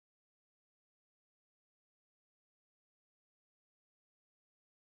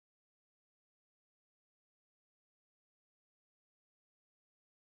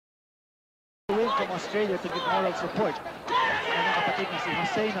from Australia to give moral support. Kanyang kapatid na si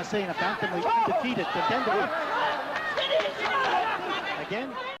Hussein, a bantamweight undefeated contender.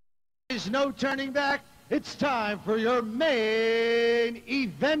 Again, there's no turning back. It's time for your main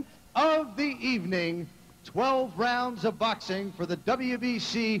event of the evening. 12 rounds of boxing for the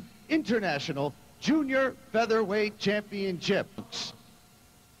WBC International Junior Featherweight Championships.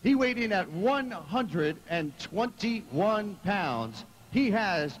 He weighed in at 121 pounds. He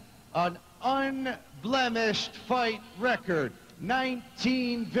has an unblemished fight record.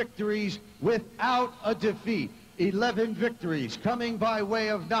 19 victories without a defeat. 11 victories coming by way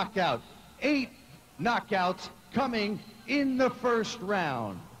of knockout. 8 knockouts coming in the first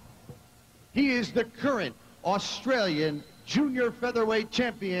round. He is the current Australian Junior Featherweight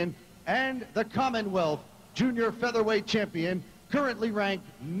Champion and the Commonwealth Junior Featherweight Champion, currently ranked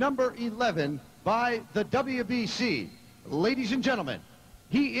number 11 by the WBC. Ladies and gentlemen,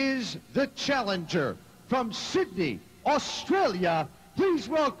 he is the challenger from Sydney, Australia. Please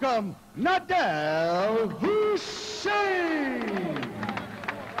welcome Nadel Hussein.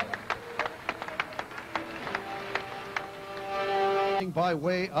 By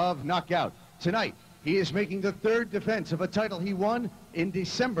way of knockout. Tonight, he is making the third defense of a title he won in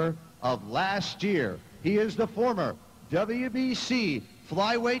December of last year. He is the former WBC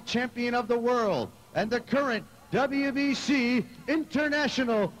flyweight champion of the world and the current WBC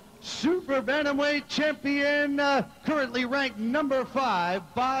International Super Bantamweight champion, currently ranked number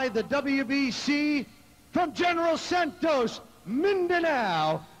 5 by the WBC. From General Santos,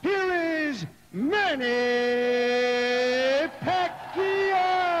 Mindanao, here is Manny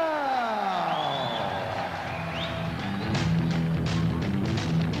Pacquiao.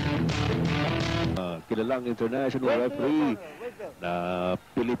 Kilalang international referee na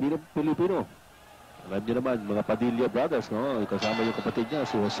Pilipino. Alam niyo naman, mga Padilla brothers, no? Kasama yung kapatid niya,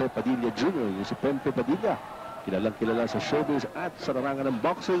 si Jose Padilla Jr., yung si Pempe Padilla. Kilala sa showbiz at sa larangan ng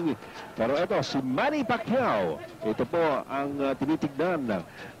boxing. Pero ito, si Manny Pacquiao. Ito po ang tinitignan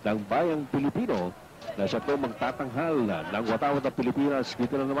ng bayang Pilipino na siya po magtatanghal ng watawat ng Pilipinas.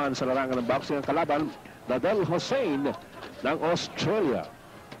 Dito na naman sa larangan ng boxing ang kalaban, Nadel Hussein ng Australia.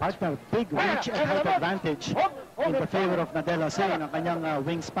 Partner, big reach and height advantage in the favor of Nadel Hussein. Ang kanyang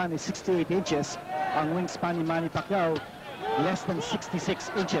wingspan is 68 inches. Ang wingspan ni Manny Pacquiao, less than 66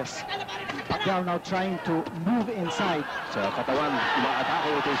 inches. Pacquiao now trying to move inside. Sa katawan,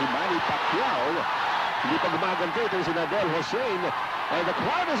 umaatake ito si Manny Pacquiao. Hindi pa gumaganto ito si Nadel Hussein. And the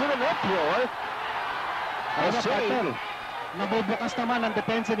crowd is in an uproar. Hussein. Nabubukas naman ang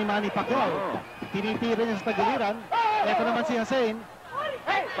depensa ni Manny Pacquiao. Tinitira niya sa tagiliran. Ito naman si Hussein.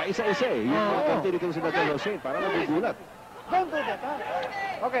 Paisa-isa eh. Yung mga kanti nito si Nadel Hussein, parang nagugulat.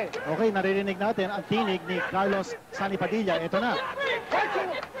 Okay, naririnig natin ang tinig ni Carlos Sani Padilla. Ito na.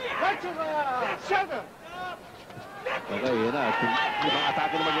 Okay, yun na. Yung mga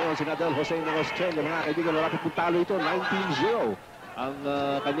atake naman ngayon si Nadel Hussein ng Australia. Mga kaibigan, malapit kong talo ito. 19-0 ang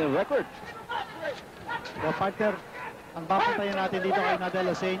kanyang record. So, partner, ang babantayan natin dito kay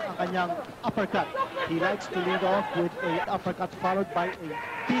Nadel Hussein, ang kanyang uppercut. He likes to lead off with a uppercut followed by a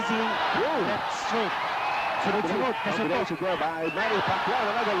dizzying left straight. Sunod-sunod, combination there by Manny Pacquiao.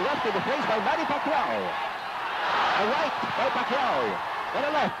 Another left in the face by Manny Pacquiao. A right by Pacquiao. And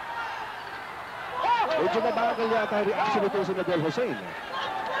a left. Medyo nabagal yata ang reaction ito si Nadel Hussein.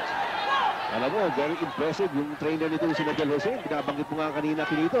 Alam mo, very impressive yung trainer nito si Nadel Hussein. Binabanggit mo nga kanina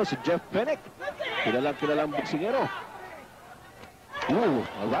kinito, si Jeff Penick. Kilalang boksingero. Ooh,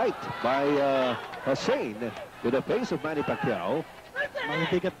 a right by Hussein with the face of Manny Pacquiao.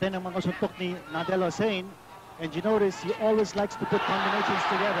 Mabibigat din ang mga suntok ni Nadel Hussein. And you notice he always likes to put combinations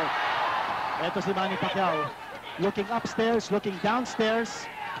together. Ito si Manny Pacquiao. Looking upstairs, looking downstairs.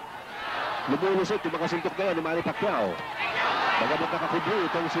 Lumulusot yung mga suntok ngayon ni Manny Pacquiao. Magamot nakakubli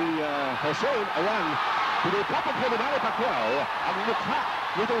itong si Hussein. Ayan, pinipapag ko ni Manny Pacquiao ang mukha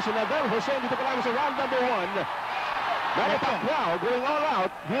nito si Nadel Hussein. Dito pa lang sa round number 1. Manny Pacquiao going all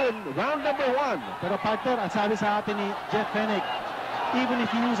out in round number 1. Pero partner, ang sabi sa atin ni Jeff Penick, even if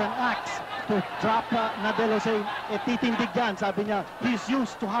you use an axe to drop Nadel Hussein, titindig yan. Sabi niya, he's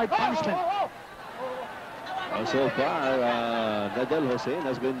used to hard punishment. So far, Nadel Hussein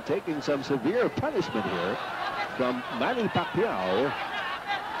has been taking some severe punishment here from Manny Pacquiao.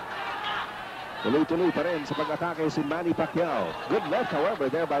 Tuloy-tuloy pa rin sa pag-atake si Manny Pacquiao. Good left,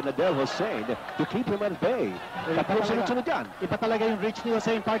 however, there by Nadel Hussein to keep him at bay. Tapos sunod-sunod yan. Iba talaga yung reach ni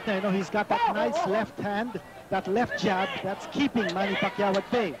Hussein, partner. You know, he's got that nice left hand, that left jab, that's keeping Manny Pacquiao at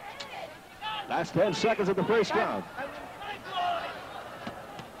bay. Last 10 seconds of the first round.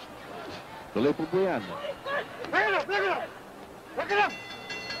 Tuloy po yan.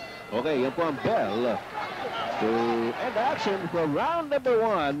 Okay, yan po ang bell to end action for round number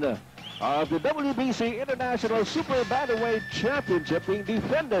 1 of the WBC International Super Bantamweight Championship being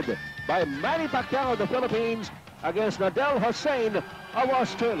defended by Manny Pacquiao of the Philippines against Nadel Hussein of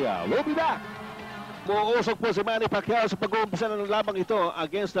Australia. We'll be back. Muusok po si Manny Pacquiao sa pag-uumpisa ng labang ito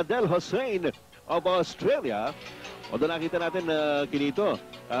against Nadel Hussein of Australia. Although nakita natin na kinito,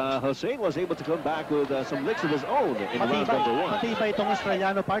 Hussein was able to come back with some licks of his own in round number 1. Matibay itong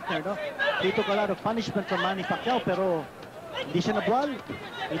Australiano partner, no? He took a lot of punishment from Manny Pacquiao, pero hindi siya nabuwal.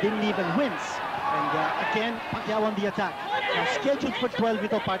 He didn't even wins. And again, Pacquiao on the attack. Now, scheduled for 12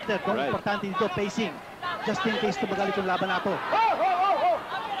 ito, partner. No? Right. Importante dito, pacing. Just in case tumagal itong laban nato.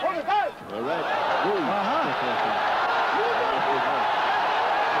 All right.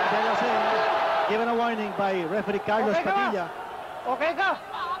 Nadel Hussein, given a warning by referee Carlos Padilla. Okay ka?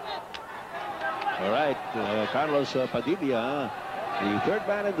 All right, Carlos Padilla, the third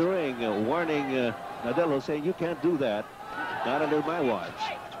man in the ring, warning Nadel Hussein, you can't do that. Not under my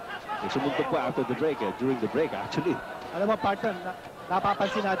watch. Sumuntok po after the break, during the break actually. Alam mo, partner,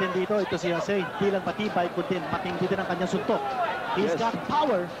 napapansin natin dito, ito si Hussein, di lang matibay, kundi matindi din ang kanyang suntok. He's got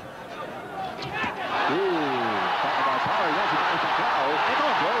power. Talk about power. Yes, he got Pacquiao.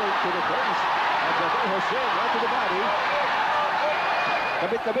 Going to the face of Nadel Hussein, right to the body.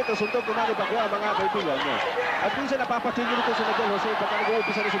 Kabit-kabit ang suntok ni Manny Pacquiao, mga kaibigan. At minsan napapatingin nito si Nadel Hussein pagka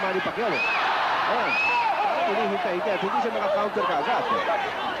nag-uumpisa na si Manny Pacquiao. Hinihintay niya at hindi siya maka-counter kaagad.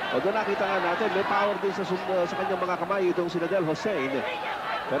 Although nakita nga natin, may power din sa kanyang mga kamay itong si Nadel Hussein.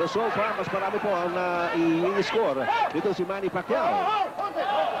 Pero so far, mas marami po ang i-score dito si Manny Pacquiao.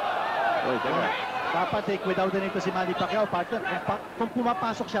 Dapat take without din ito si Manny Pacquiao, partner. Kung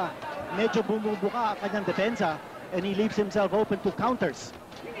pumapasok siya, medyo bumubuka ang kanyang depensa and he leaves himself open to counters.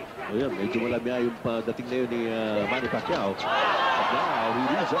 O yan, medyo malamya yung dating na yun ni Manny Pacquiao. But now, he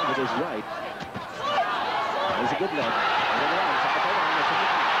leads on with his right. That's a good left. Ano naman, sa katawan,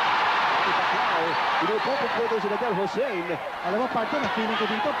 Manny Pacquiao, pinupupot po ito si Nadel Hussein. Alam mo, partner, ang feeling ko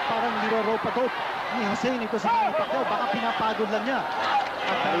dito, parang niro-rope-a-dope ni Hussein ito si Manny Pacquiao. Baka pinapagod lang niya.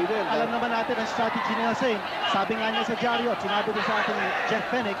 At alam naman natin ang strategy ni Hussein. Sabi nga niya sa dyaryo at sinabi din sa atin ni Jeff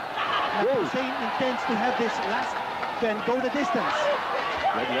Fennick na Hussein intends to have this last and go the distance.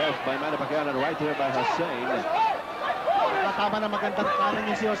 Red left by Manny Pacquiao and right here by Hussein. Tama na magandang kanan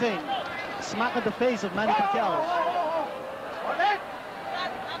niya si Hussein. Smack at the face of Manny Pacquiao.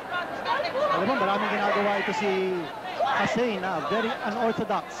 Alam mo, maraming ginagawa ito si Hussein na very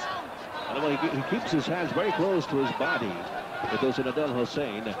unorthodox. Alam mo, he keeps his hands very close to his body. Ito si Nadel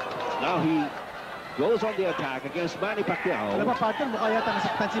Hussein. Now he goes on the attack against Manny Pacquiao. Alam mo, partner, mukha yata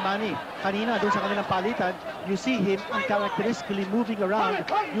nasaktan si Manny. Kanina, doon sa kanilang palitan, you see him uncharacteristically moving around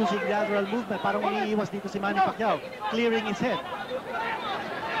using lateral movement. Parang umiiwas dito si Manny Pacquiao, clearing his head.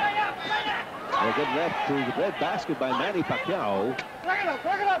 A good left to the red basket by Manny Pacquiao.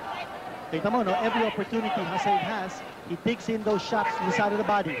 Tignan mo, no? Every opportunity Hussein has, he takes in those shots to the side of the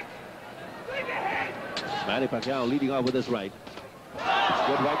body. Manny Pacquiao leading off with his right.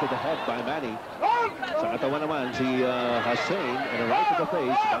 Good right to the head by Manny. Sa katawan naman si Hussein and a right to the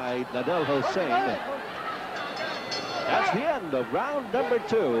face by Nadel Hussein. That's the end of round number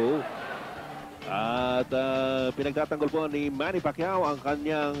 2. At pinagtatanggol po ni Manny Pacquiao ang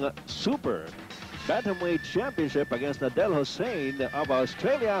kanyang Super Bantamweight Championship against Nadel Hussein of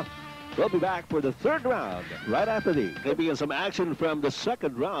Australia. We'll be back for the third round right after these. Maybe some action from the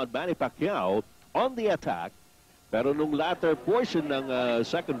second round. Manny Pacquiao on the attack. Pero nung latter portion ng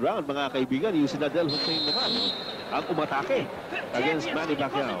second round, mga kaibigan, yung si Nadel Hussein naman ang umatake against Manny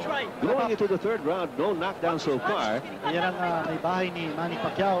Pacquiao. Going into the third round, no knockdown so far. Yan ang may bahay ni Manny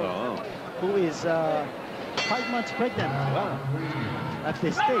Pacquiao, who is 5 months pregnant at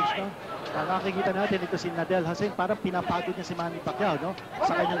this stage, no? Nakikita natin ito si Nadel Hussein, parang pinapagod niya si Manny Pacquiao, no?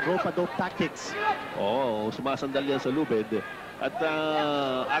 Sa kanyang rope-a-dope tactics. Sumasandal yan sa lubid. At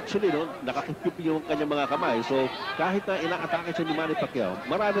actually, no, nakakipip yung kanyang mga kamay. So, kahit na inaatake siya ni Manny Pacquiao,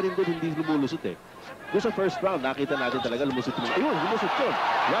 marami rin doon hindi lumulusot eh. Doon sa first round, nakita natin talaga lumusot yung... Ayun, lumusot yun.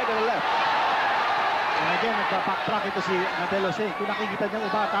 Right and left. And again, nagpa-backtrack ito si Nadel Hussein. Kung nakikita niyang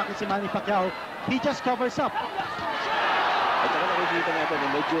umatake si Manny Pacquiao, he just covers up. At saka nakikita natin na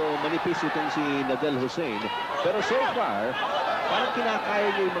medyo manipis itong si Nadel Hussein. Pero so far, parang kinakaya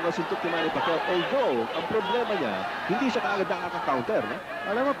niya yung mga suntok ni Manny Pacquiao. Although, ang problema niya, hindi siya kaagad nakaka-counter. No?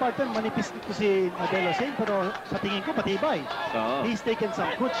 Alam mo, partner, manipis ito si Nadel Hussein, pero sa tingin ko, patibay. He's taken some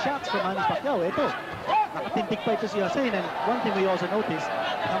good shots from Manny Pacquiao. Ito, nakatintik pa ito si Hussein. And one thing we also noticed,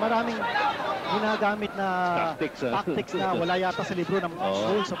 na maraming ginagamit na tactics na wala yata sa libro ng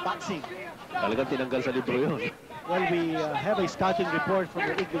rules of boxing. Talagang tinanggal sa libro yun. Well, we have a scouting report from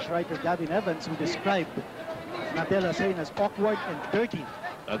the English writer Gavin Evans who described Nadel Hussein as awkward and dirty.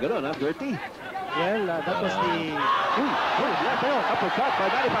 Gano'n, ha? Dirty. Well, that was the... Left yun. Uppercut by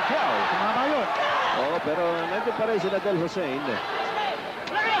Manny Pacquiao. Tumama yun. Oo, pero nandun pa rin si Nadel Hussein.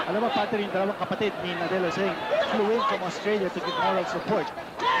 Alam mo, partner, yung dalawang kapatid ni Nadel Hussein flew in from Australia to give moral support.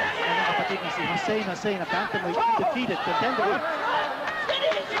 Ang mga kapatid ni si Hussein, a bantamweight undefeated contender.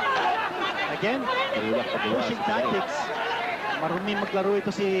 Again, pushing tactics. Marunong maglaro ito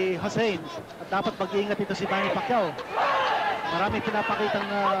si Hussein at dapat mag-iingat ito si Manny Pacquiao. Maraming pinapakitang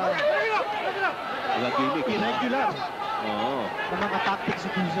irregular na mga tactics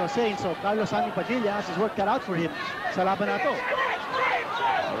ni Hussein. So Carlos Manny Padilla has his work cut out for him sa laban na ito.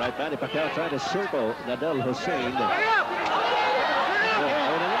 Alright, Manny Pacquiao trying to circle Nadel Hussein.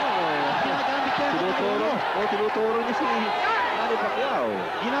 Tinuturo niya si Manny Pacquiao.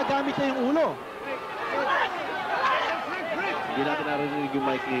 Ginagamit niya yung ulo. Hindi natin narinig yung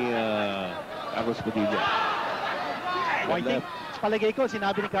mic ni Carlos Padilla. I think, palagay ko,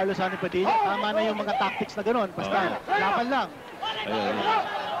 sinabi ni Carlos Manny Padilla, tama na yung mga tactics na gano'n. Basta, laban lang. Ayun.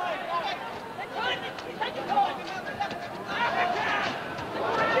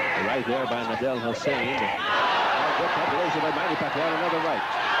 Right there by Nadel Hussein. Good combination by Manny Pacquiao. Another right.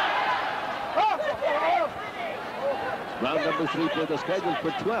 Round number 3 for the schedule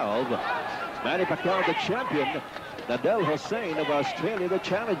for 12. Manny Pacquiao, the champion. Nadel Hussein of Australia, the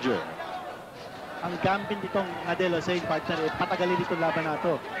challenger. Ang gambit nitong Nadel Hussein, partner, patagalin itong laban na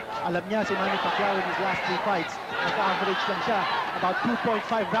ito. Alam niya si Manny Pacquiao in his last 3 fights, nagka-average lang siya about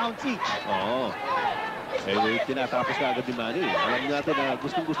 2.5 rounds each. Oo. Eh, tinatapos ka agad ni Manny. Alam natin na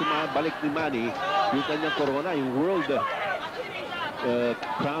gustong-gusto balik ni Manny yung kanyang corona, yung world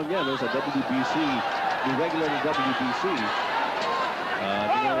crown niya no, sa WBC, yung regular ng WBC.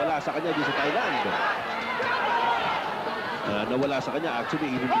 Nawala sa kanya dito sa Thailand. Nawala sa kanya actually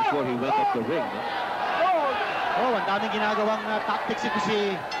even before he went up the ring. No? Ang daming ginagawang tactics ito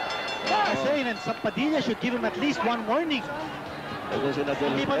si Hussein, and sa Padilla should give him at least one warning.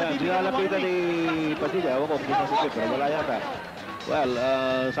 Hindi pa nilalapitan ni Padilla. Ewan ko kung masakit, pero wala yata. Well,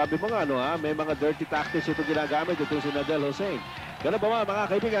 sabi mo nga, may mga dirty tactics ito ginagamit ito si Nadel Hussein. Ganun ba mga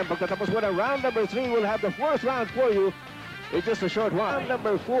kaibigan, pagkatapos mo ng round number 3, we'll have the 4th round for you. It's just a short one. Round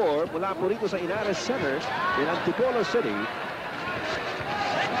number 4, mula po rito sa Inares Center in Antipolo City.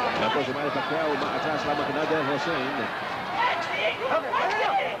 Tapos si Manny Pacquiao, umaatras lamang kay Nadel Hussein.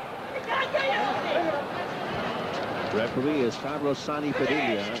 Referee is Carlos Manny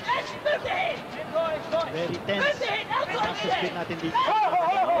Padilla. Very tense. Practice din natin dito.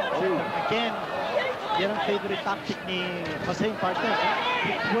 Again, yan ang favorite tactic ni Hussein, partner.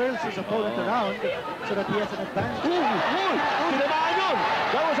 He twirls his opponent around so that he has an advantage. Tinamaan yun!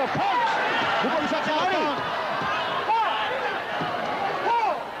 That was a punch! Bumagsak si Manny!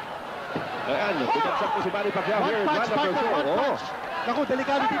 Ayan, bumagsak po si Manny Pacquiao here. One punch. Naku,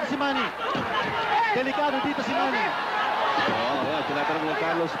 delikado dito si Manny. Delikado dito si Manny. Ayan, tinatanong ng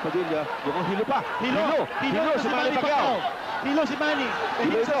Carlos Padilla. Mukhang hilo pa. Hilo si Manny Pacquiao. Hilo si Manny. The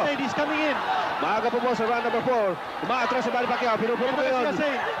hits of ladies coming in. Maaga po sa round number 4. Umaatras si Manny Pacquiao. Pinupuno ko yun.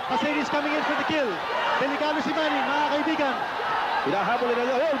 Hussein is coming in for the kill. Delikado si Manny, mga kaibigan. Hinahabol na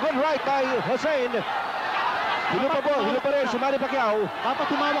yun. Oh, good right by Hussein. Hilo pa rin si Manny Pacquiao.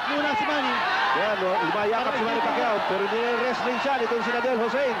 Papatumawak muna si Manny. Yan, lumayakap si Manny Pacquiao. Pero nire-wrestling siya nitong si Nadel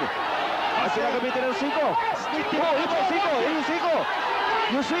Hussein. At sila gamitin ng siko.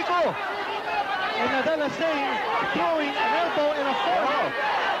 Yung siko. And Nadel Hussein throwing an elbow and a forearm.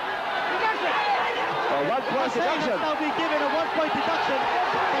 A 1-point deduction. Now be given a 1-point deduction.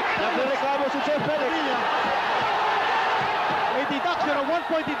 Nagreklamo si Jeff Padilla. A deduction, a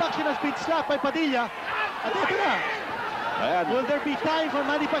 1-point deduction has been slapped by Padilla. At ito na. Ayan. Will there be time for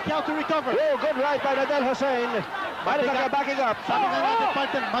Manny Pacquiao to recover? Oh, good right by Nadel Hussein. Manny Pacquiao backing up. Sabi nga natin,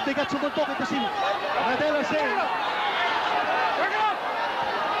 partner, mabigat sumuntok ito si Nadel Hussein.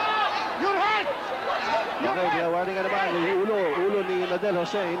 Your hand! Okay, warning ka naman. Yung ulo ni Nadel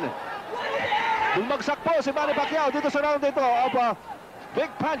Hussein. Bumagsak po si Manny Pacquiao dito sa round ito. Big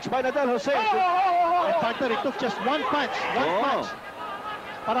punch by Nadel Hussein. And partner, it took just one punch. One punch.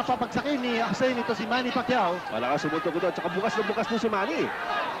 Para papagsakin ni Hussein ito si Manny Pacquiao. Malakas sumuntok ito. Tsaka bukas na bukas si Manny.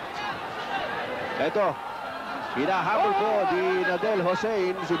 Ito. Hinahabol po ni Nadel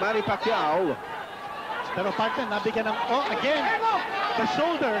Hussein si Manny Pacquiao. Pero partner, nabigyan ng, again, the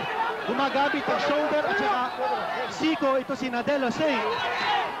shoulder. Gumagamit ang shoulder at saka siko ito si Nadel Hussein.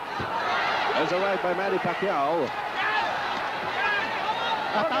 That's a right by Manny Pacquiao.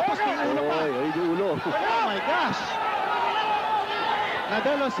 Tapos may ulo pa. Yung ulo. Oh my gosh.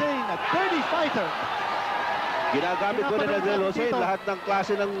 Nadel Hussein, a dirty fighter. Ginagamit ko na Nadel Hussein lahat ng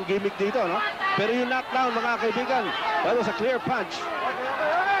klase ng gimmick dito, no? Pero yung knockdown, mga kaibigan, that was a clear punch.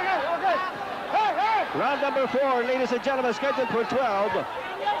 Round number 4, ladies and gentlemen, scheduled for 12.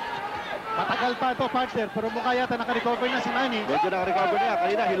 Matagal pa ito, partner, pero mukha yata naka-recover na si Manny. Medyo naka-recover niya.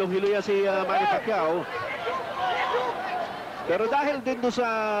 Kanina, hilong-hilo yan si Manny Pacquiao. Pero dahil din doon sa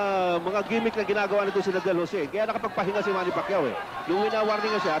mga gimmick na ginagawa nito si Nadel Hussein, kaya nakapagpahinga si Manny Pacquiao eh. Nung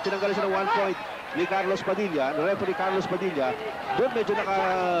wina-warning siya, tinanggalan siya ng 1 point ni Carlos Padilla, ng referee Carlos Padilla, doon medyo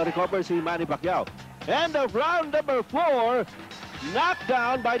naka-recover si Manny Pacquiao. And of round number 4,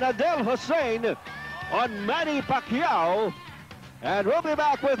 knockdown by Nadel Hussein on Manny Pacquiao. And we'll be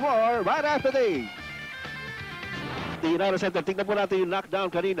back with more right after the United Center. Tingnan po natin yung knockdown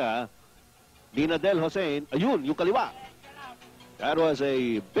kanina ni Nadel Hussein. Ayun, yung kaliwa. That was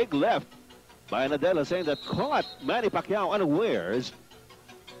a big left by Nadel Hussein that caught Manny Pacquiao unawares.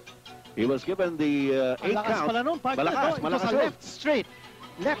 He was given the 8 count. Pala nun, Malakas. Left straight.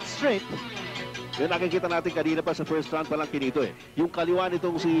 Left straight. Yung nakikita natin kanina pa sa first round pa lang kinito eh. Yung kaliwa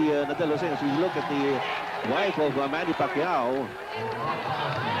nitong si Nadel Hussein, as we look at the wife of Manny Pacquiao,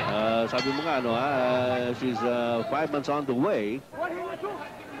 sabi mo nga, she's 5 months on the way.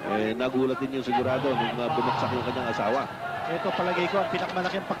 Eh, nagulat din yung sigurado nung bumagsak yung kanyang asawa. Ito palagay ko ang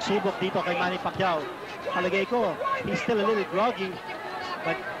pinakamalaking pagsubok dito kay Manny Pacquiao. Palagay ko, he's still a little groggy.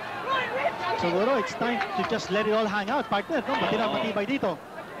 But siguro it's time to just let it all hang out, partner. No? Matibay dito.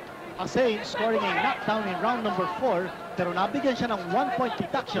 Hussein scoring a knockdown in round number 4, pero nabigyan siya ng 1-point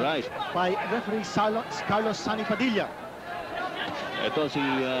deduction by referee Carlos Sonny Padilla. Ito si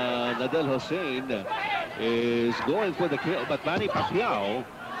Nadel Hussein is going for the kill, but Manny Pacquiao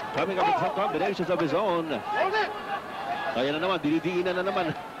coming up with some combinations of his own. Kaya na naman, dinidiinan na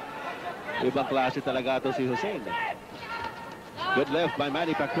naman. Ibang klase talaga ito si Hussein. Good left by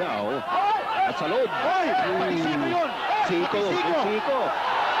Manny Pacquiao. At sa load. Siko.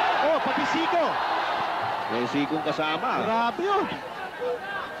 Oh, pati Siko. May Sikong kasama. Grabe yun.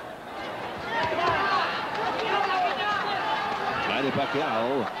 Manny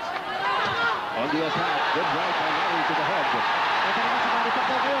Pacquiao on the attack. Good right by Manny to the head. Ito naman si Manny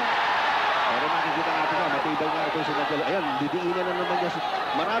Pacquiao ngayon. Pero makikita natin nga, matibay nga ito si Nadel. Ayan, didiinan na naman niya.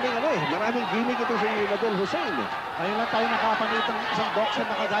 Maraming gimmick ito si Nadel Hussein. Ayun lang tayo nakapanood ng isang boxer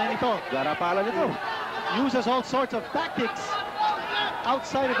na kagaya nito. Garapalan ito. Uses all sorts of tactics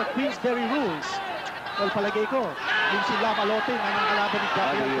outside of the Queensberry rules. Well, palagay ko, yung si Lamalote na nakalaban ni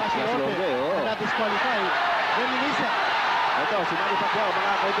Gabriel Casilote na na-disqualify. Reminiscent. Ito, si Manny Pacquiao,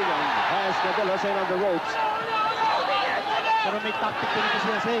 mga kaibigan, has Nadel Hussein on the ropes. Pero may tactic din ito si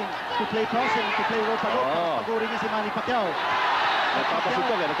Hussein to play crossing, to play rope-a-rope. Pag-uri niya si Manny Pacquiao.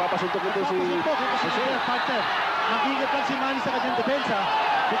 Nagpapasuntok ito si Hussein. Partner, mag-ingat lang si Manny sa kanyang depensa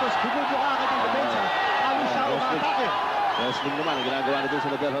because bumubuka agad yung depensa. Halos siya umatake. Wrestling naman ang ginagawa nito si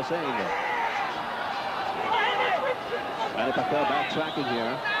Nadel Hussein. Manny Pacquiao backtracking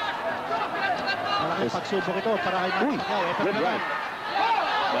here. Malaking pagsubok ito para kay Manny Pacquiao. Good right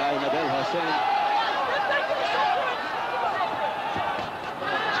by Nadel Hussein.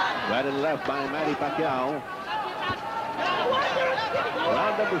 Right and left by Manny Pacquiao.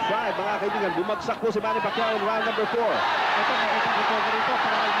 Round number 5, mga kaibigan. Bumagsak po si Manny Pacquiao in round number 4. Ito, nakitang recovery ito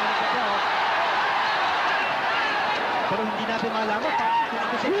para kay Manny Pacquiao. Pero hindi natin malaman.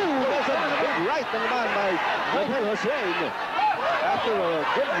 There's a big right naman by Nadel Hussein. After a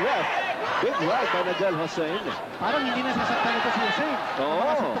good left, big right by Nadel Hussein. Parang hindi na sasaktan ito si Hussein.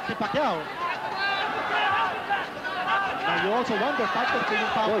 Nakasuntok si Pacquiao. Now you also wonder, partner, kung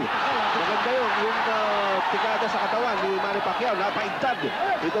yung power. Maganda yun, yung tikada sa katawan ni Manny Pacquiao. Napaigtad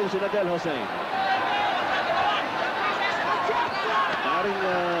itong si Nadel Hussein. Maring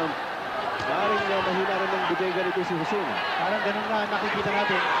mahina rin ng bidega nito si Hussein. Parang ganun nga nakikita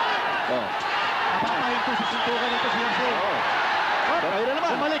natin. Napapahinto sa sintukan nito si Hussein. Pero ayun na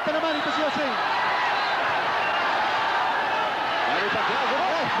naman. Bumalik na naman ito si Hussein. Manny Pacquiao,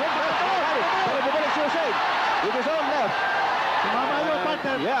 good left. Pero bumalik si Hussein with his own left. Sumama yun,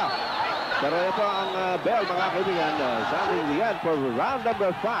 partner. Yeah. Pero ito ang bell, mga kaibigan. Sounding the end for round number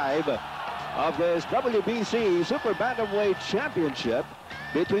 5 of this WBC Super Bantamweight Championship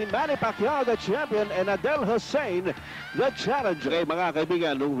between Manny Pacquiao, the champion, and Nadel Hussein, the challenger. Okay, mga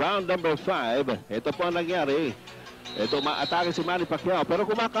kaibigan, nung round number 5, ito po ang nangyari. Ito, ma-atake si Manny Pacquiao. Pero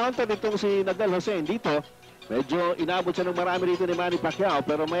kumakaunter itong si Nadel Hussein dito. Medyo inabot siya ng marami dito ni Manny Pacquiao.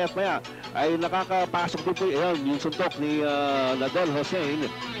 Pero maya't maya ay nakakapasok dito yung suntok ni Nadel Hussein.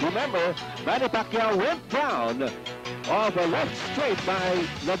 Remember, Manny Pacquiao went down off a left straight by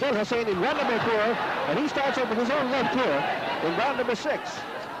Nadel Hussein in round number 4. And he starts off with his own left here in round number 6.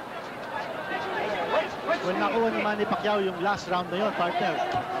 Well, nakuha ni Manny Pacquiao yung last round na yun, partner,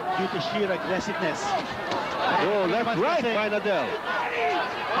 due to sheer aggressiveness. Oh, left, right by Nadel.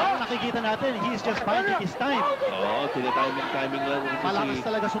 Parang nakikita natin, he's just biding his time. Oo, timing lang. Malakas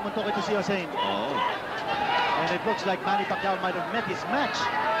talaga sumuntok ito si Hussein. Oo. And it looks like Manny Pacquiao might have met his match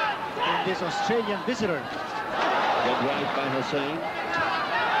in this Australian visitor. Good right by Hussein.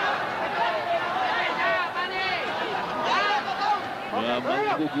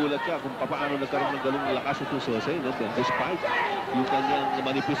 Magugulat ka kung paano nagkaroon ng galong lakas ito si Hussein. Despite yung kanyang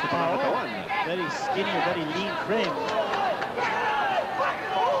manipis na pangatawan. Very skinny, very lean frame.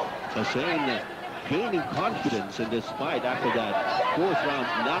 Hussein gaining confidence in this fight after that fourth round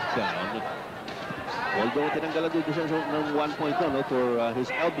knockdown. Although tinanggalan din siya ng 1 point no, for his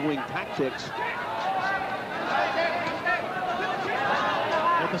elbowing tactics.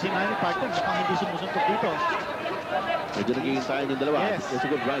 Ito si Manny, partner, mukhang hindi sumusuntok dito. Medyo naghihintayin yung dalawa. Yes. That's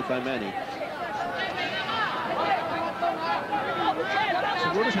a good right by Manny.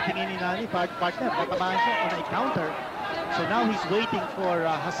 Siguro sa tingin ni Manny, partner, tatamaan siya o na-counter. So now he's waiting for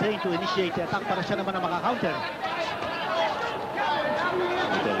Hussein to initiate the attack para siya naman na maka-counter.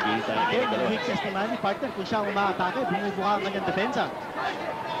 Again, yung weakness ni Manny, partner, kung siya ang umaatake, bumubuka ang kanyang depensa.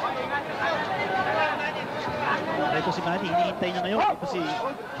 Ito si Manny, hinihintay niya ngayon. Ito si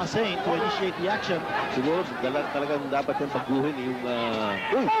Hussein to initiate the action. Siguro talagang dapat yung pagbuhin yung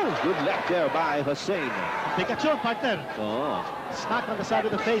good left there by Hussein. Pikachu, partner. Oo. Smack on the side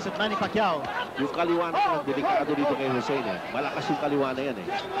of the face of Manny Pacquiao. Yung kaliwa na delikado dito kay Hussein. Malakas yung kaliwa na yan eh.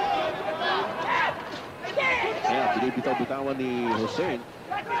 Kaya binibitaw-bitawan ni Hussein.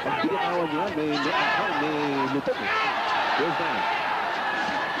 Pag binitawan niya, may lutot eh. There's that.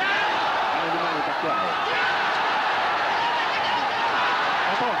 Ano ni Manny Pacquiao?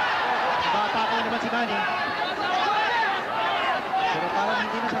 Ito, nabatake na naman si Manny. Pero parang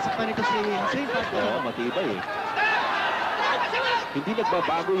hindi nasasaktan ito si Hussein. Oo, matibay eh. Hindi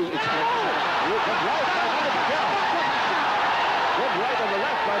nagbabago yung expression. Good right by Manny Pacquiao. Good right on the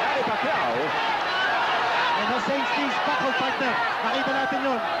left by Manny Pacquiao. And Hussein stays buckled, partner. Nakita natin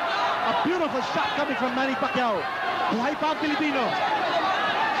yun. A beautiful shot coming from Manny Pacquiao. Buhay pa ang Pilipino.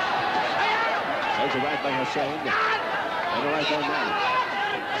 There's a right by Hussein. And a right by Manny.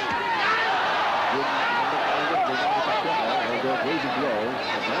 Yung Manny Pacquiao, although raising blow,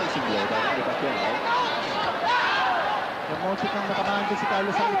 advancing blow by Manny Pacquiao. Muntik kang matamaan din si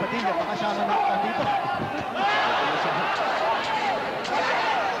Carlos Padilla. Baka siya manakpan dito.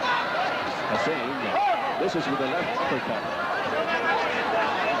 Hussein, this is with the left uppercut.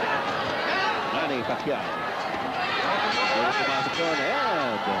 Manny Pacquiao. Pero pumasok yun,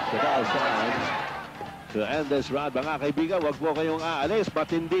 and Nedal signs to end this round. Mga kaibigan, wag po kayong aalis. But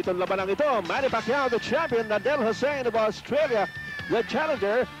hindi itong labanang ito. Manny Pacquiao, the champion. Nadel Hussein of Australia, the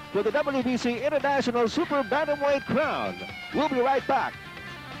challenger for the WBC International Super Bantamweight crown. We'll be right back.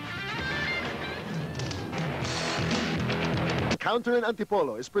 Counter and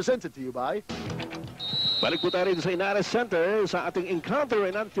Antipolo is presented to you by... Balik po tayo rin sa Inares Center sa ating encounter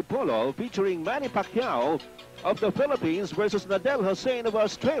in Antipolo featuring Manny Pacquiao of the Philippines versus Nadel Hussein of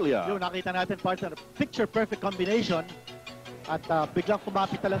Australia. Yung nakita natin, partner, picture-perfect combination. At biglang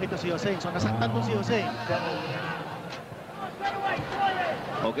kumapit na lang ito si Hussein. So nasaktan mo si Hussein.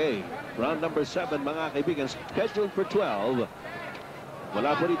 Okay, round number 7, mga kaibigan, scheduled for 12.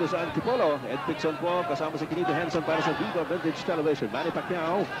 Wala po dito sa Antipolo. Ed Pixon po, kasama si Kinito Henson para sa Viva Vintage Television. Manny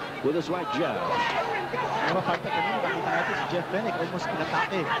Pacquiao with his right jab. Diba, partner, kanina nakita natin si Jeff Fenech almost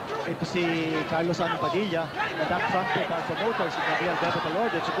pinatake. Ito si Carlos Padilla. Na that front kick our promoter, si Gabriel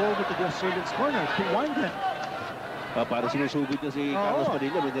Bebetalorde, to go over to the Australian's corner to wind him. Para sinusugod niya si Carlos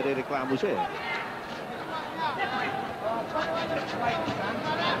Padilla, may nirereklamo siya eh.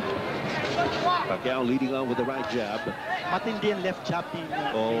 Pacquiao leading on with the right jab. Matindi ang left jab ni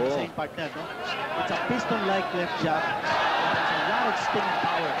Hussein, partner, no? It's a piston-like left jab. There's a lot of stinging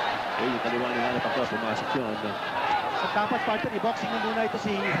power. Yung kaliwa ni Manny Pacquiao, pumasok yun. So dapat, partner, i-boxing na muna ito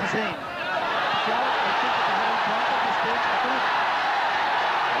si Hussein. Pacquiao, I think it's a hard job at this stage.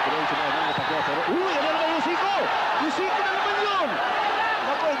 Congratulations na Manny Pacquiao. Pero, ano naman yung siko? Yung siko na naman yun!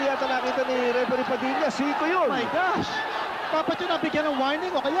 Naku, hindi yata nakita ni Referee Padilla. Siko yun! Oh my gosh! Dapat yun nabigyan ng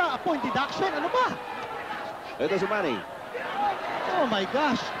warning o kaya appointed action. Ano ba? Ito si Manny. Oh my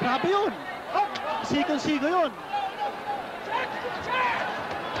gosh! Grabe yun! Sigo-sigo yun!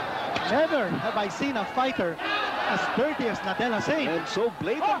 Never have I seen a fighter as dirty as Nadel Hussein. And so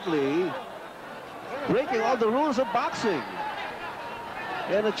blatantly breaking all the rules of boxing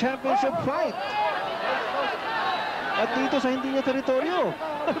in a championship fight. At dito sa hindi niya teritoryo.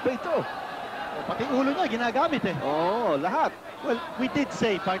 Ano ba ito? Pati ulo niya, ginagamit eh. Oo, lahat. Well, we did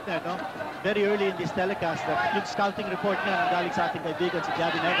say, partner, no? Very early in this telecast that yung scouting report niya ng galing sa ating kaibigan si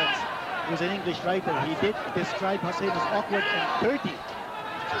Gavin Evans, who's an English writer, he did describe Hussein as awkward and dirty.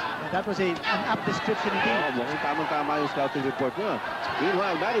 And that was an apt description indeed. Mukhang tamang-tama yung scouting report niya.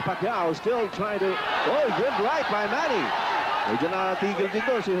 Meanwhile, Manny Pacquiao still trying to... Oh, good right by Manny. Medyo natigil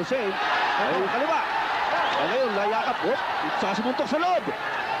dito si Hussein. Ay, kaliwa. Ay, ngayon, layakap. Sasimuntok sa loob.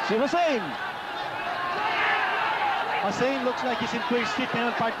 Si Hussein. Hussein looks like he's in queer street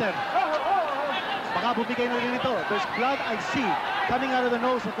ngayon, partner. Baka bumigay na rin ito. There's blood I see coming out of the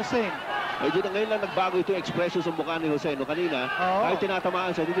nose of Hussein. Medyo na ngayon lang nagbago ito yung expression sa mukha ni Hussein. No, kanina, kahit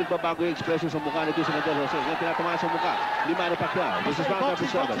tinatamaan siya, hindi babago yung expression sa mukha nito si Nadel Hussein. Ngayon, tinatamaan sa mukha ni Manny Pacquiao. This is round number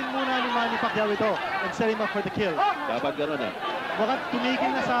 7. Boxing muna ni Manny Pacquiao ito and set him up for the kill. Dapat gano'n eh. Baka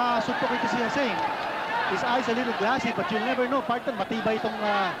tumigil na sa suntok ito si Hussein. His eyes a little glassy, but you'll never know, partner. Matibay itong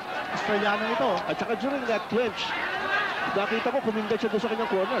Australiano ito. At saka during that clinch, nakita ko kumindat siya doon sa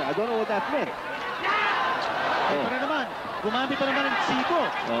kanyang corner. I don't know what that meant. Ito na naman. Gumamit pa naman ng siko.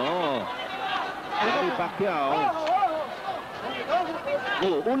 Oo. Manny Pacquiao.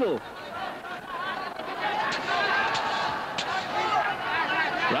 Ulo.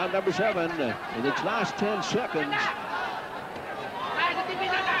 Round number 7 in its last 10 seconds.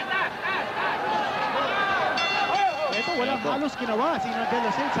 Ito, walang halos ginawa si Nadel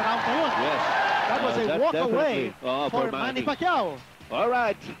Hussein sa round na yun. Yes. That was a walk away for Manny Pacquiao. All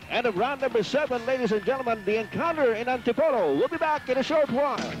right, end of round number 7, ladies and gentlemen, the encounter in Antipolo. We'll be back in a short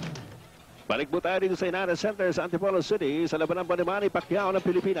while. Balik po tayo dito sa United Center sa Antipolo City sa labanan po ni Manny Pacquiao ng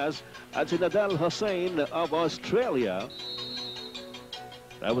Pilipinas at si Nadel Hussein of Australia.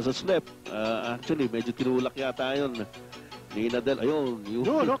 That was a slip. Actually, medyo tinulak yata yun ni Nadel. Ayun,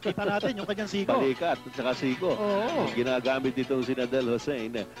 Yun, kita natin yung kanyang siko. Balikat at saka siko. Oo. Ginagamit ditong si Nadel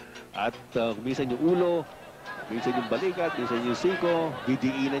Hussein. At minsan yung ulo, minsan yung balikat, minsan yung siko.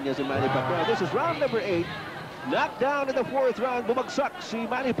 Didiinan niya si Manny Pacquiao. This is round number 8. Knocked down in the 4th round. Bumagsak si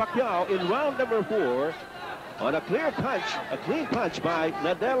Manny Pacquiao in round number 4 on a clean punch by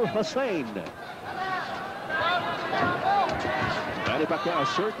Nadel Hussein. Manny Pacquiao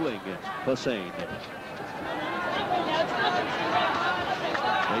circling Hussein.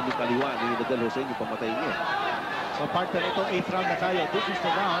 Ngayon yung kaliwa ni Nadel Hussein yung pamatay niya. So partner, ito 8th round na tayo. This is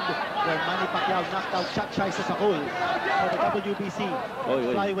the round where Manny Pacquiao knocked out Chai Sakul for the WBC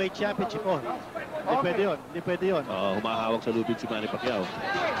Flyweight Championship. Hindi pwede yun. Hindi pwede yun. Humahawak sa lubid si Manny Pacquiao.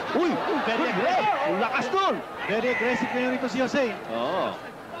 Uy! Very aggressive. Lakas doon! Very aggressive ngayon ito si Hussein. Oo.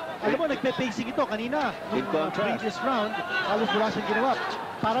 Alam mo, nagpe-pacing ito kanina. In contrast. Previous round, halos wala siyang ginawa.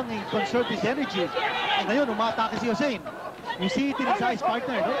 Parang conserve his energy. And ngayon, umatake si Hussein. You see it in his eyes,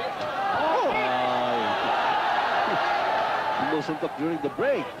 partner, no? Lusuntok during the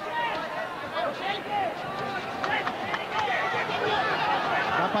break.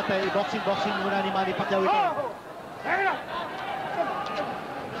 Dapat boxing muna ni Manny Pacquiao ito.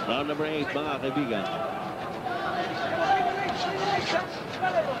 Round number 8, mga kaibigan.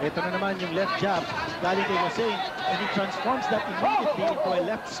 Ito na naman yung left jab galing kay Hussein, and he transforms that immediately into a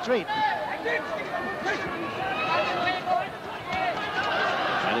left straight.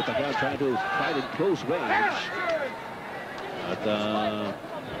 Manny Pacquiao trying to fight in close range. At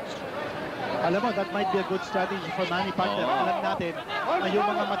alam mo, that might be a good strategy for Manny Pacquiao. Alam natin na yung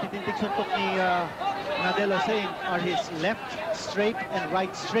mga matitindig suntok ni Nadel Hussein are his left straight and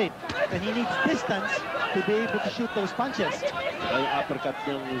right straight. And he needs distance to be able to shoot those punches. ay uppercut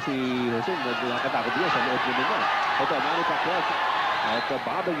ng si Hussein. Nakakatakot niya sa loob niya. Ito, Manny Pacquiao. At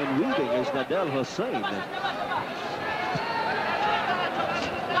bobbing and weaving is Nadel Hussein.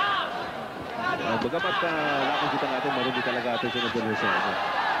 Bagamat nakikita natin marumi talaga ito si Nadel Hussein.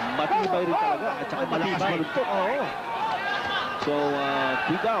 Matibay rin talaga at saka malakas maluntok. So,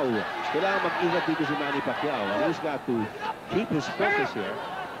 Pigaw, kailangan mag-ingat dito si Manny Pacquiao. He's got to keep his focus here.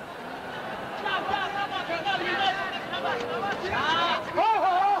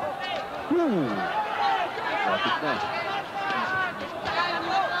 Traffic na.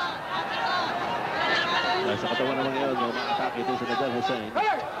 Sa katawan naman ngayon, ma-attack ito si Nadel Hussein.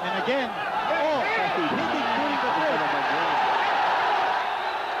 And again, hitting during the third.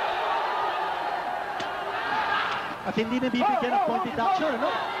 At hindi na bibigyan ng point deduction,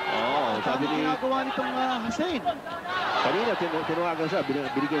 no? Sabi ni... ginagawa nitong Hussein. Kanina, tinuwagan siya,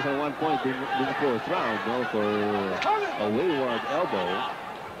 binigyan siya 1 point in the 4th round, no? For a wayward elbow.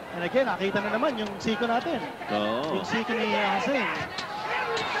 And again, nakita na naman yung siko natin. Yung siko ni Hussein.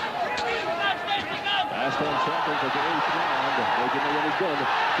 Last 10 seconds of the 8th round. Medyo na yanig doon.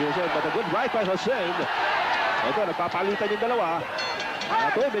 But a good right by Hussein. Ito, nagpapalitan yung dalawa.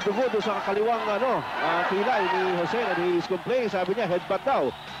 Ito, may dugo doon sa kaliwang kilay ni Hussein and he is complaining. Sabi niya, headbutt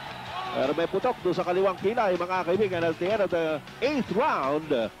daw. Pero may putok doon sa kaliwang kilay, mga kaibigan. At the end of the 8th round,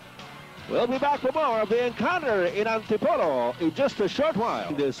 we'll be back for more of the encounter in Antipolo in just a short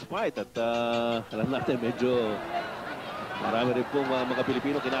while. This fight at alam natin medyo marami rin pong mga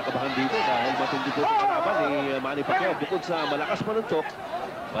Pilipino kinakabahan dito dahil matindi po ang kalaban ni Manny Pacquiao. Bukod sa malakas manuntok,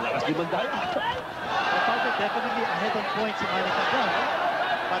 malakas din mandaya. Definitely ahead on points si Manny Pacquiao.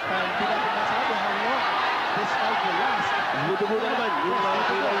 But hindi natin masabi how long this fight will last. Buto-buto naman yung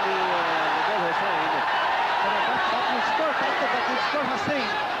kilay ni Nadel Hussein. That will score, that will score Hussein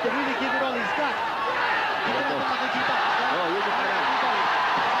to really give it all he's got. Hindi natin makikita. Yun yung kanan.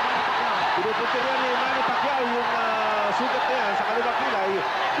 Pinupunta rin ni Manny Pacquiao yung sugat niya sa kaliwang kilay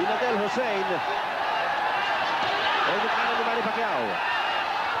ni Nadel Hussein. Yung kanan ni Manny Pacquiao.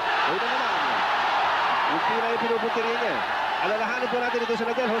 Ito naman. Yung kilay pinupunta rin niya. Alalahanin po natin ito sa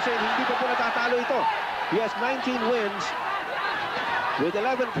Nadel Hussein. Hindi pa po natatalo ito. He has 19 wins with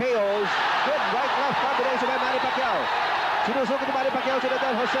 11 KOs. Good right-left combination by Manny Pacquiao. Sinusukat ni Manny Pacquiao si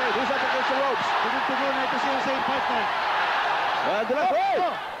Nadel Hussein. He's up against the ropes. Pinagtugo na ito si Hussein, partner.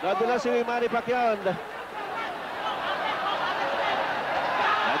 Nadala si Manny Pacquiao.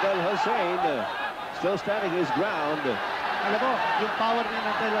 Nadel Hussein still standing his ground. Alam mo, yung power ni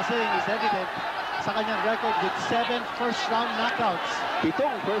Nadel Hussein is evident sa kanyang record with 7 first-round knockouts. 7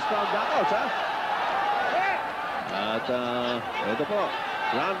 first-round knockouts, ha? At ito po,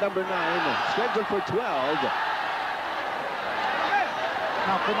 round number 9, scheduled for 12.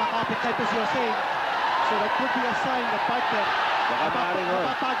 Now, kumakapit na ito si Hussein. So that could be a sign that partner. Baka maaaring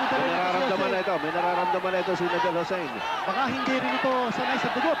may nararamdaman na ito si Nadel Hussein. Baka hindi rin ito sanay sa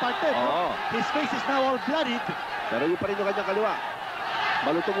dugo, partner. Oo. His face is now all bloodied. Pero yun pa rin yung kanyang kaliwa.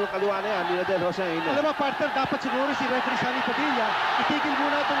 Malutong yung kaliwa na yan ni Nadel Hussein. Alam mo, partner, dapat siguro si referee Manny Padilla itigil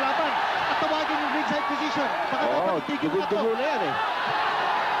muna itong laban at tawagin yung ringside position. Baka dapat itigil muna ito. Dugo na yan eh.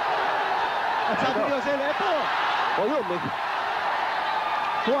 At sabi ni Hussein, eto. Yun.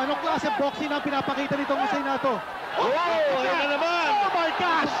 Kung anong klase boxing ang pinapakita nitong Hussein na ito. Ayun na naman. Oh my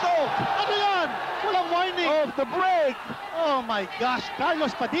gosh! Ano yan? Walang warning. Off the break. Oh my gosh,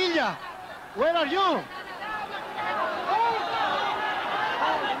 Carlos Padilla. Where are you?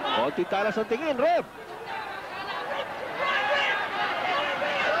 Konti talas ang tingin, ref.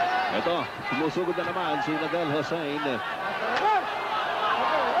 Ito, sumusugod na naman si Nadel Hussein.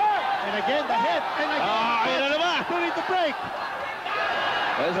 And again, the head. And again, ayun na naman. During the break.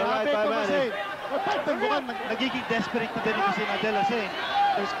 That's a right by Manny. Well, partner, mukhang nagiging desperate na din ito si Nadel Hussein.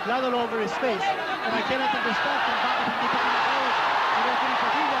 There's blood all over his face. And I cannot understand kung bakit hindi pa pinakawag si referee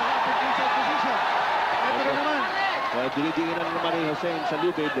Padilla at the inside position. Ito na naman. Dinidingin na naman ni Hussein sa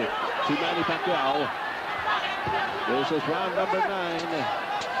lubid si Manny Pacquiao. This is round number 9.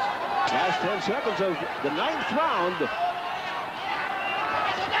 Last 10 seconds of the 9th round.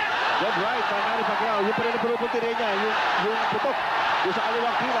 Good right by Manny Pacquiao. Yung pa rin ang pinupuntirin niya, yung putok yung sa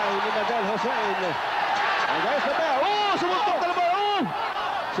kaliwang kilay ni Nadel Hussein. And there's the bell. Sumuntok na naman.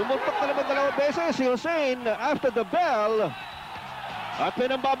 Sumuntok na naman 2 beses si Hussein after the bell. At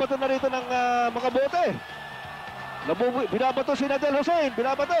pinambabato na rito ng mga bote. Binabato si Nadel Hussein.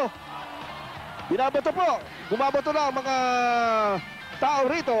 Binabato po. Bumabato na ang mga tao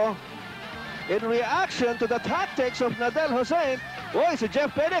rito. In reaction to the tactics of Nadel Hussein. Si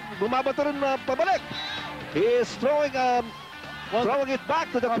Jeff Penick. Bumabato rin pabalik. He is throwing it back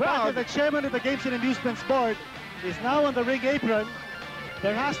to the crowd. The chairman of the Games and Amusements Board is now on the ring apron.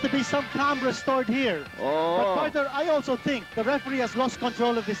 There has to be some calm restored here. But partner, I also think the referee has lost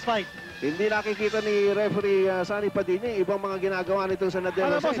control of this fight. Hindi nakikita ni referee Manny Padilla ibang mga ginagawa nito sa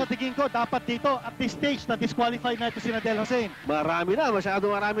Nadel Hussein. Alam mo, sa tingin ko, dapat dito, at this stage, na-disqualify na ito si Nadel Hussein.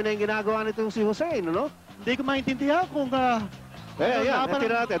 Masyado marami na yung ginagawa nito si Hussein, no? Hindi ko maintindihan kung... natin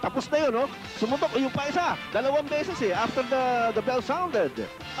natin. Tapos na yun, no? Sumutok yung pa isa. 2 beses after the bell sounded.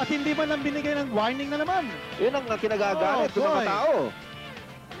 At hindi man lang binigay ng warning na naman. Yun ang kinagagalit ng mga tao.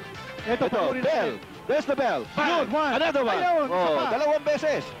 Ito, bell. There's the bell. Good one. Another one. Ayun, 2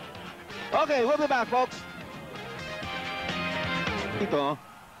 beses. Okay, we'll be back, folks. Ito,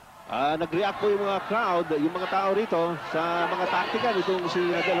 nag-react po yung mga crowd, yung mga tao rito sa mga taktika nitong si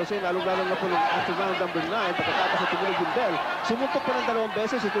Nadel Hussein, lalong-lalong na po ng after round number 9, pagkatapos na tumunog yung bell. Sumuntok po ng 2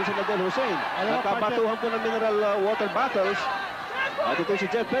 beses itong si Nadel Hussein. Nagkabatuhan po ng mineral water bottles. At ito si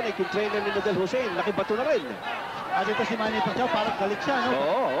Jeff Penick, yung trainer ni Nadel Hussein, nakibato na rin. At ito si Manny Pacquiao, parang galit siya, no?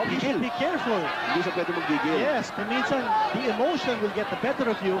 Oo, You should be careful. Hindi siya pwede mag-gigil. Yes, minsan, the emotion will get the better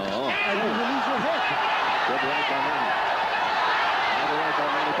of you, and you will lose your head. Good right by Manny. Good right by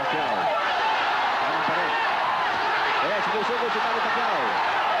Manny Pacquiao. Ano pa rin? Yes, Sumusubo si Manny Pacquiao.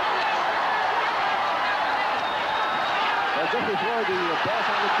 Well, just before the bell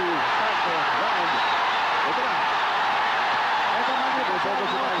sounded to start the round, ito na. Ito Manny Sumusubo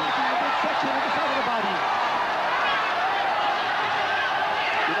si Manny. section at the side of the body.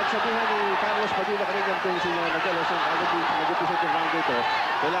 Pinagsabihan ni Carlos Padilla kanina kung si Nadel Hussein nag-upisot yung round dito.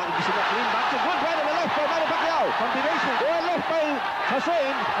 Kailangan gusto na clean back to good right on the left by Manny Pacquiao. Combination. Well left by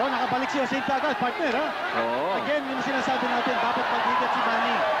Hussein. Oh, nakabalik si Hussein kagad, partner, ha? Oo. Again, yung sinasabi natin, dapat pag-higat si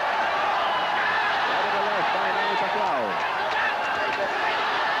Manny. Right on the left by Manny Pacquiao.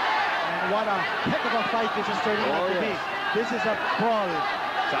 And what a heck of a fight this is turning out to be. This is a brawl.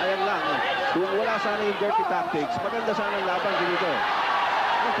 Sayang lang. Kung wala sana yung dirty tactics, maganda sana ang laban dito.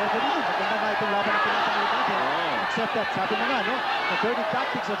 Oh, definitely. Maganda nga itong laban na pinagsasabi natin. Except that, sabi na nga, no? The dirty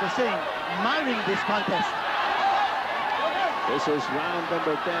tactics of Hussein marring this contest. This is round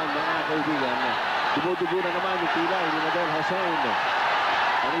number 10, mga kaibigan. Dumudugo na naman yung pilay ni Nadel Hussein.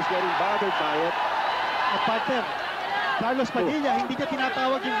 And he's getting bothered by it. At partner, Carlos Padilla, hindi niya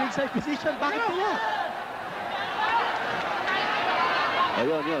tinatawag yung ringside position. Bakit kaya?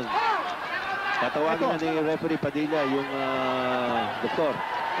 Ayun, yun. Tatawagin na ni referee Padilla yung doktor.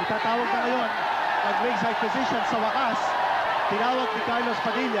 Itatawag na ngayon ang ringside position sa wakas. Tinawag ni Carlos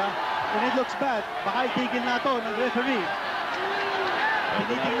Padilla. When it looks bad, baka itigil na ito ng referee.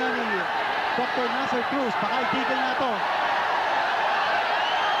 Tinitingnan ni Dr. Nasser Cruz, baka itigil na ito.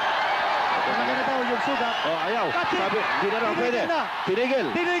 Maganda daw yung sugat. Oh, ayaw. Kasi, Sabi, hindi na raw pwede. na. Tinigil.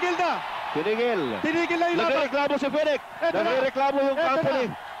 Tinigil na. Tinigil. Tinigil na yung laban. Nagrereklamo si Fenech. Eto na. Nagrereklamo yung Eto kampo na. ni...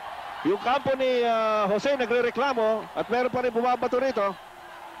 Yung kampo ni Jose nagrereklamo at meron pa rin bumabato rito.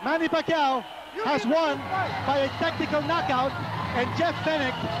 Manny Pacquiao has won by a technical knockout and Jeff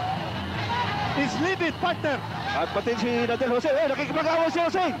Fenech is livid, partner. At pati si Nadel Hussein. Nakikipag-away si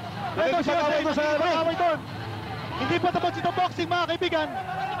Jose. Ito si Hussein, Nakikipag-away sa ring. nakikipag-away doon. Hindi pa tapos itong boxing, mga kaibigan.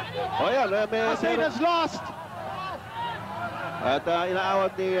 O yan, Hussein has lost. at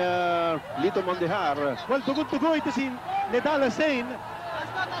inaawat ni Lito Mondehar. Well, tugon-tugo ito si Nadel Hussein.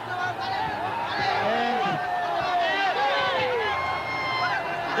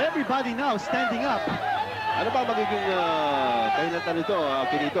 And everybody now standing up. Ano ba magiging kahinatan nito,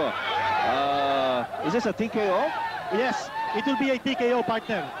 Kinito? Is this a TKO? Yes, it will be a TKO,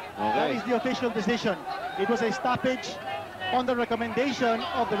 partner. Okay. That is the official decision. It was a stoppage on the recommendation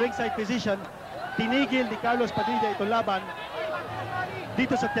of the ringside physician. Tinigil ni Carlos Padilla itong laban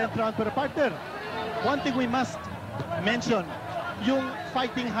dito sa 10th round. Pero partner, one thing we must mention, yung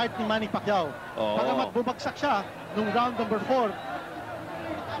fighting heart ni Manny Pacquiao. Bagamat bumagsak siya nung round number 4,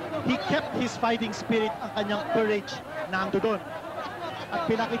 he kept his fighting spirit, ang kanyang courage na ando doon.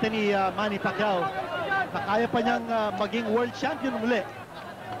 At pinakita ni Manny Pacquiao na kaya pa niyang maging world champion muli.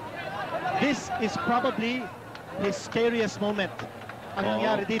 This is probably his scariest moment ang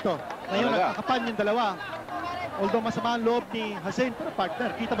nangyari dito. Ngayon, nagkakapan yung dalawa. Although masama ang loob ni Hussein, pero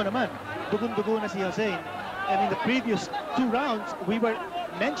partner, kita mo naman, dugun-dugo na si Hussein. And in the previous 2 rounds, we were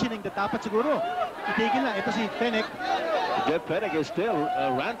mentioning that dapat siguro itigil na. Ito si Fenech. Jeff Fenech is still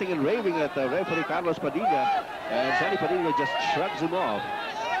ranting and raving at referee Carlos Padilla. And Sonny Padilla just shrugs him off.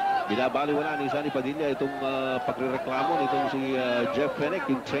 Binabaliwala ni Sonny Padilla itong pagrereklamo nitong si Jeff Fenech,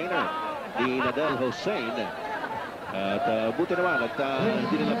 yung trainer ni Nadel Hussein. At buti naman at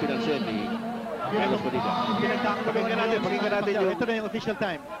hindi nila pinansin ni Carlos Padilla. Pakinggan natin yung... Ito na yung official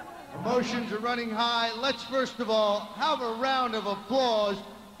time. Emotions are running high. Let's first of all have a round of applause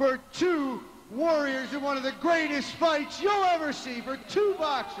for 2 warriors in one of the greatest fights you'll ever see, for 2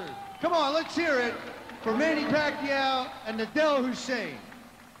 boxers. Come on, let's hear it for Manny Pacquiao and Nadel Hussein.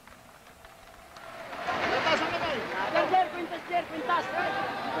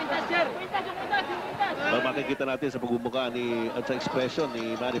 Well, makikita natin sa pagmumukha at sa expression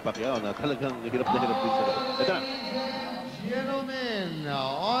ni Manny Pacquiao na talagang hirap na hirap din siya. Ito na. Gentlemen,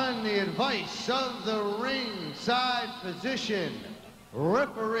 on the advice of the ringside physician,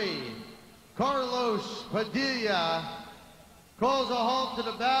 referee Carlos Padilla calls a halt to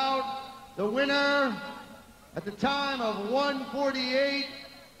the bout. The winner at the time of 1:48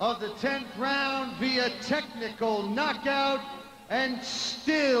 of the 10th round via technical knockout and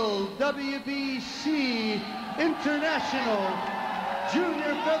still WBC International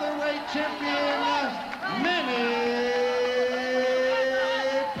Junior Featherweight Champion, Manny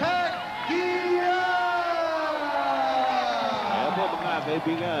Pacquiao! Ayan po mga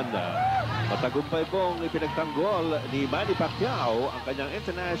kaibigan, matagumpay pong ipinagtanggol ni Manny Pacquiao ang kanyang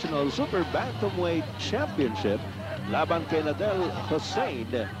International Super Bantamweight Championship laban kay Nadel Hussein.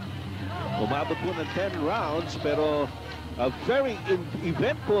 Umabot po ng 10 rounds pero A very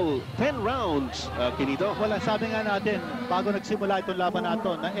eventful 10 rounds, Kinito. Wala, sabi nga natin, bago nagsimula itong laban na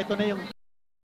ito, na ito na yung